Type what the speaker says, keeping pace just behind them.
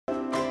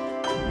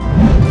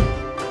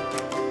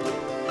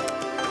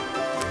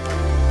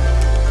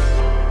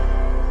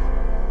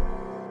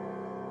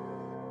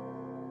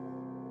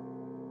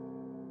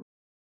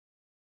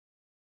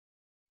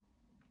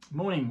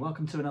Morning,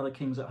 welcome to another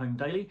Kings at Home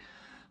Daily.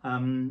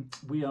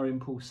 We are in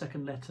Paul's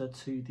second letter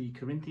to the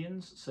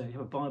Corinthians, so if you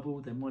have a Bible,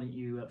 then why don't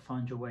you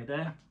find your way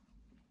there.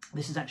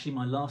 This is actually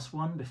my last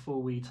one before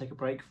we take a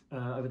break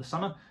over the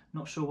summer.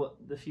 Not sure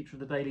what the future of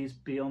the daily is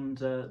beyond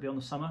the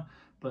summer,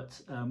 but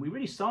we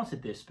really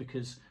started this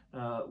because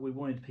we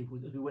wanted people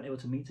who weren't able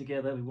to meet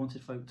together. We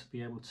wanted folk to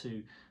be able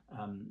to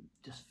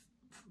just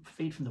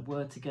feed from the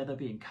Word together,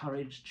 be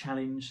encouraged,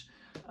 challenged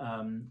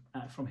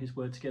from His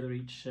Word together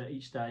each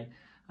day.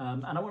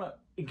 And I want to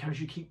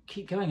encourage you to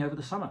keep going over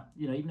the summer.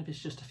 You know, even if it's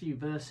just a few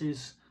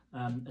verses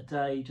a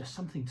day, just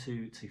something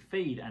to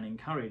feed and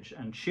encourage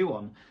and chew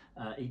on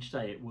each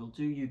day. It will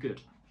do you good.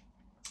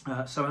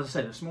 So as I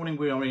said, this morning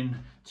we are in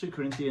 2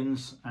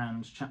 Corinthians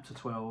and chapter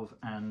 12,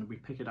 and we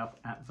pick it up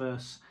at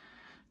verse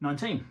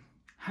 19.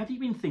 Have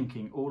you been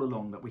thinking all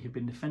along that we have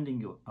been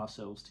defending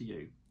ourselves to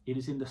you? It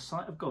is in the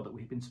sight of God that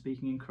we have been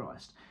speaking in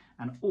Christ,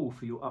 and all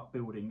for your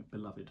upbuilding,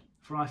 beloved.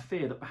 For I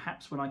fear that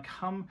perhaps when I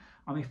come,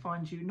 I may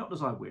find you not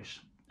as I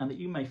wish, and that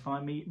you may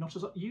find me not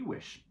as you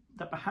wish,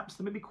 that perhaps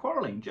there may be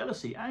quarrelling,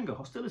 jealousy, anger,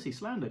 hostility,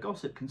 slander,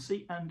 gossip,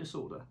 conceit, and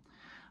disorder.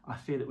 I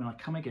fear that when I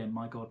come again,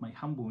 my God may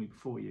humble me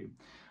before you,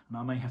 and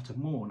I may have to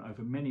mourn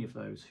over many of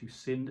those who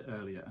sinned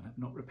earlier and have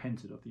not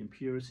repented of the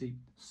impurity,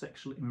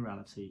 sexual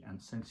immorality,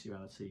 and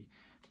sensuality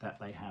that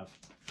they have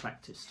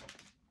practiced.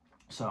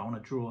 So I want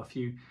to draw a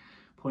few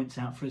points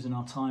out for us in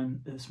our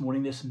time this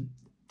morning. There's some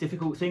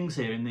difficult things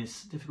here in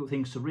this, difficult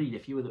things to read.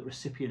 If you were the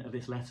recipient of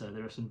this letter,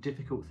 there are some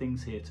difficult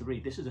things here to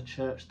read. This is a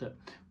church that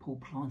Paul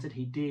planted,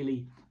 he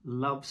dearly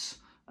loves.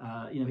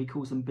 He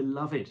calls them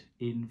beloved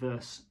in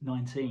verse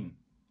 19.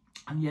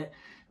 And yet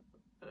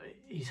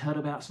he's heard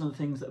about some of the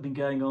things that have been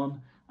going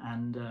on,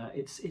 and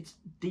it's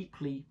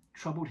deeply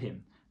troubled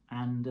him.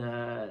 And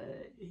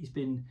he's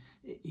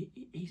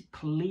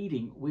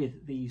pleading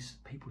with these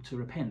people to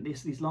repent.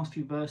 These last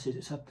few verses,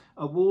 it's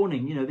a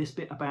warning. You know, this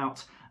bit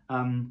about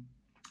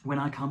when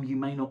I come, you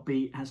may not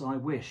be as I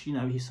wish. You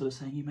know, he's sort of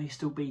saying you may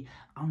still be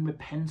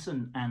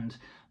unrepentant and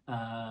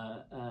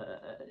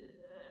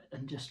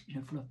just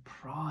full of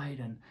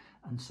pride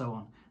and so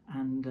on.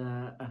 And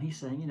he's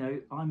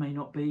saying, I may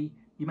not be.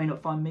 You may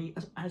not find me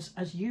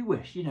as you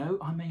wish.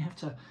 I may have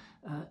to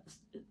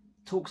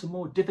talk some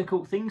more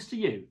difficult things to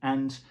you,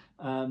 and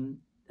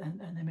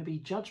there may be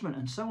judgment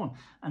and so on.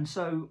 And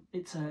so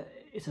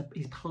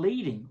he's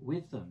pleading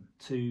with them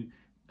to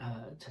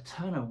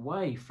turn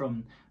away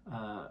from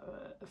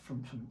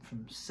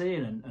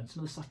sin and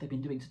some of the stuff they've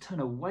been doing, to turn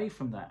away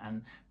from that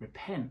and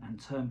repent and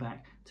turn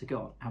back to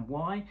God. And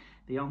why?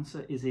 The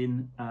answer is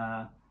in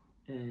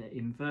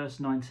verse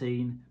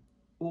 19,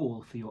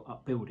 all for your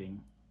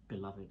upbuilding,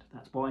 beloved.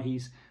 That's why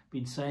he's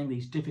been saying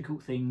these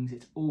difficult things.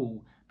 It's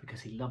all because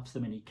he loves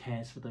them and he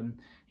cares for them.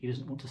 He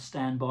doesn't want to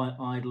stand by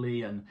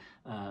idly and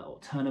or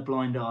turn a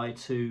blind eye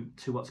to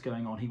what's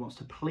going on. He wants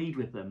to plead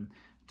with them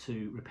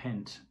to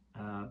repent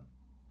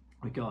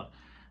with God.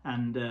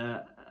 And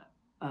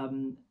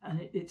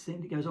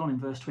it goes on in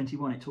verse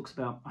 21. It talks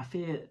about, I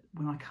fear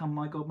when I come,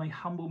 my God may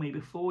humble me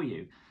before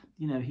you.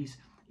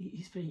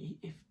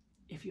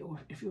 If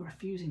you're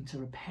refusing to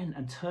repent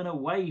and turn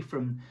away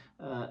from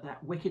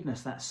that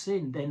wickedness, that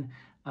sin, then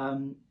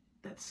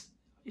that's,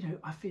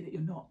 I fear that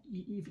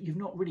you've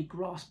not really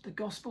grasped the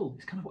gospel.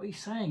 It's kind of what he's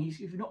saying.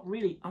 You've not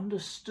really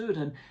understood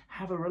and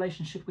have a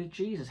relationship with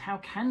Jesus. How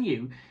can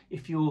you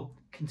if you'll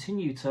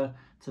continue to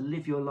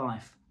live your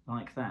life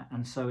like that?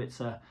 And so it's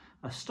a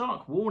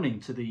stark warning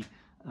to the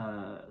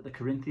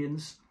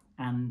Corinthians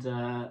and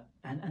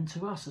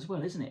to us as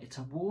well, isn't it? It's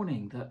a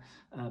warning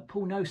that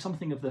Paul knows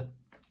something of the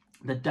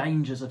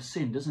dangers of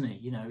sin, doesn't he?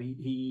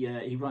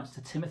 He writes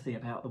to Timothy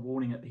about the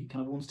warning. He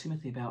kind of warns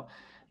Timothy about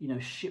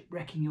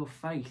shipwrecking your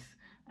faith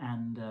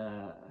and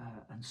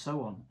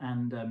so on.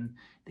 And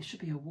this should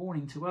be a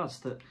warning to us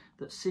that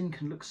sin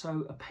can look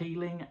so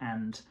appealing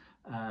and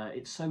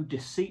it's so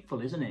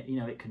deceitful, isn't it?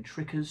 It can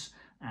trick us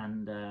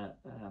and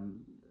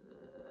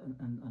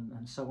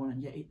so on.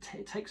 And yet it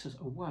takes us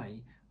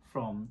away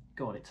from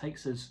God. It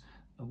takes us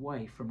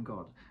away from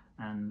God.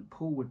 And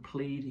Paul would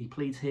plead, he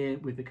pleads here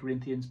with the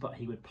Corinthians, but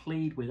he would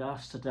plead with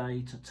us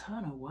today to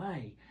turn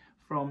away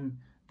from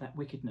that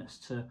wickedness,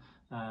 to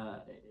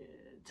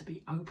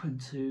be open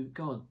to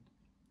God,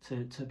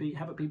 to be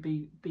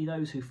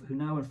those who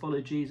know and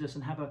follow Jesus,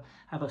 and have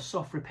a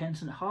soft,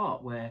 repentant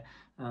heart where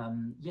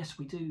yes,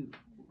 we do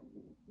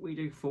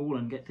fall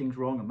and get things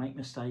wrong and make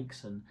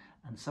mistakes and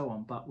so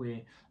on, but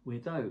we're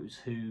those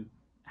who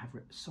have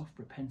soft,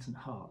 repentant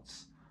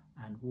hearts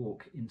and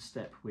walk in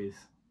step with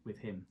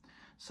him.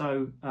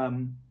 So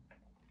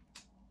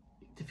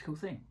difficult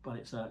thing, but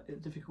it's a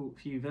difficult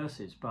few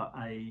verses, but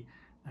an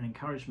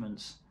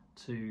encouragement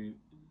to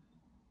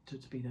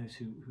be those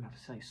who have,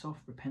 say,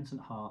 soft,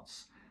 repentant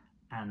hearts.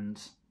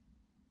 And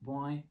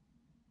why?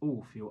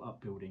 All for your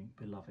upbuilding,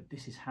 beloved.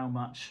 This is how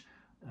much,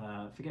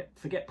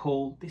 forget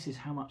Paul, this is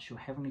how much your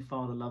Heavenly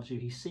Father loves you.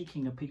 He's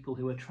seeking a people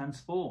who are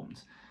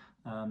transformed.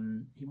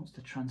 He wants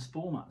to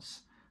transform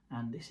us.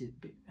 And this is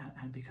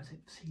because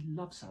he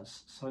loves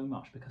us so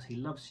much, because he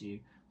loves you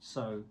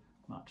so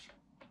much.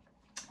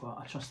 well,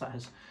 I trust that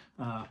has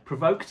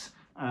provoked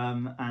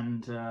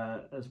and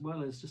as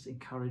well as just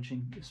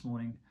encouraging this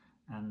morning.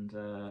 And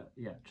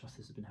yeah, trust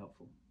this has been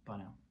helpful. Bye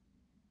now.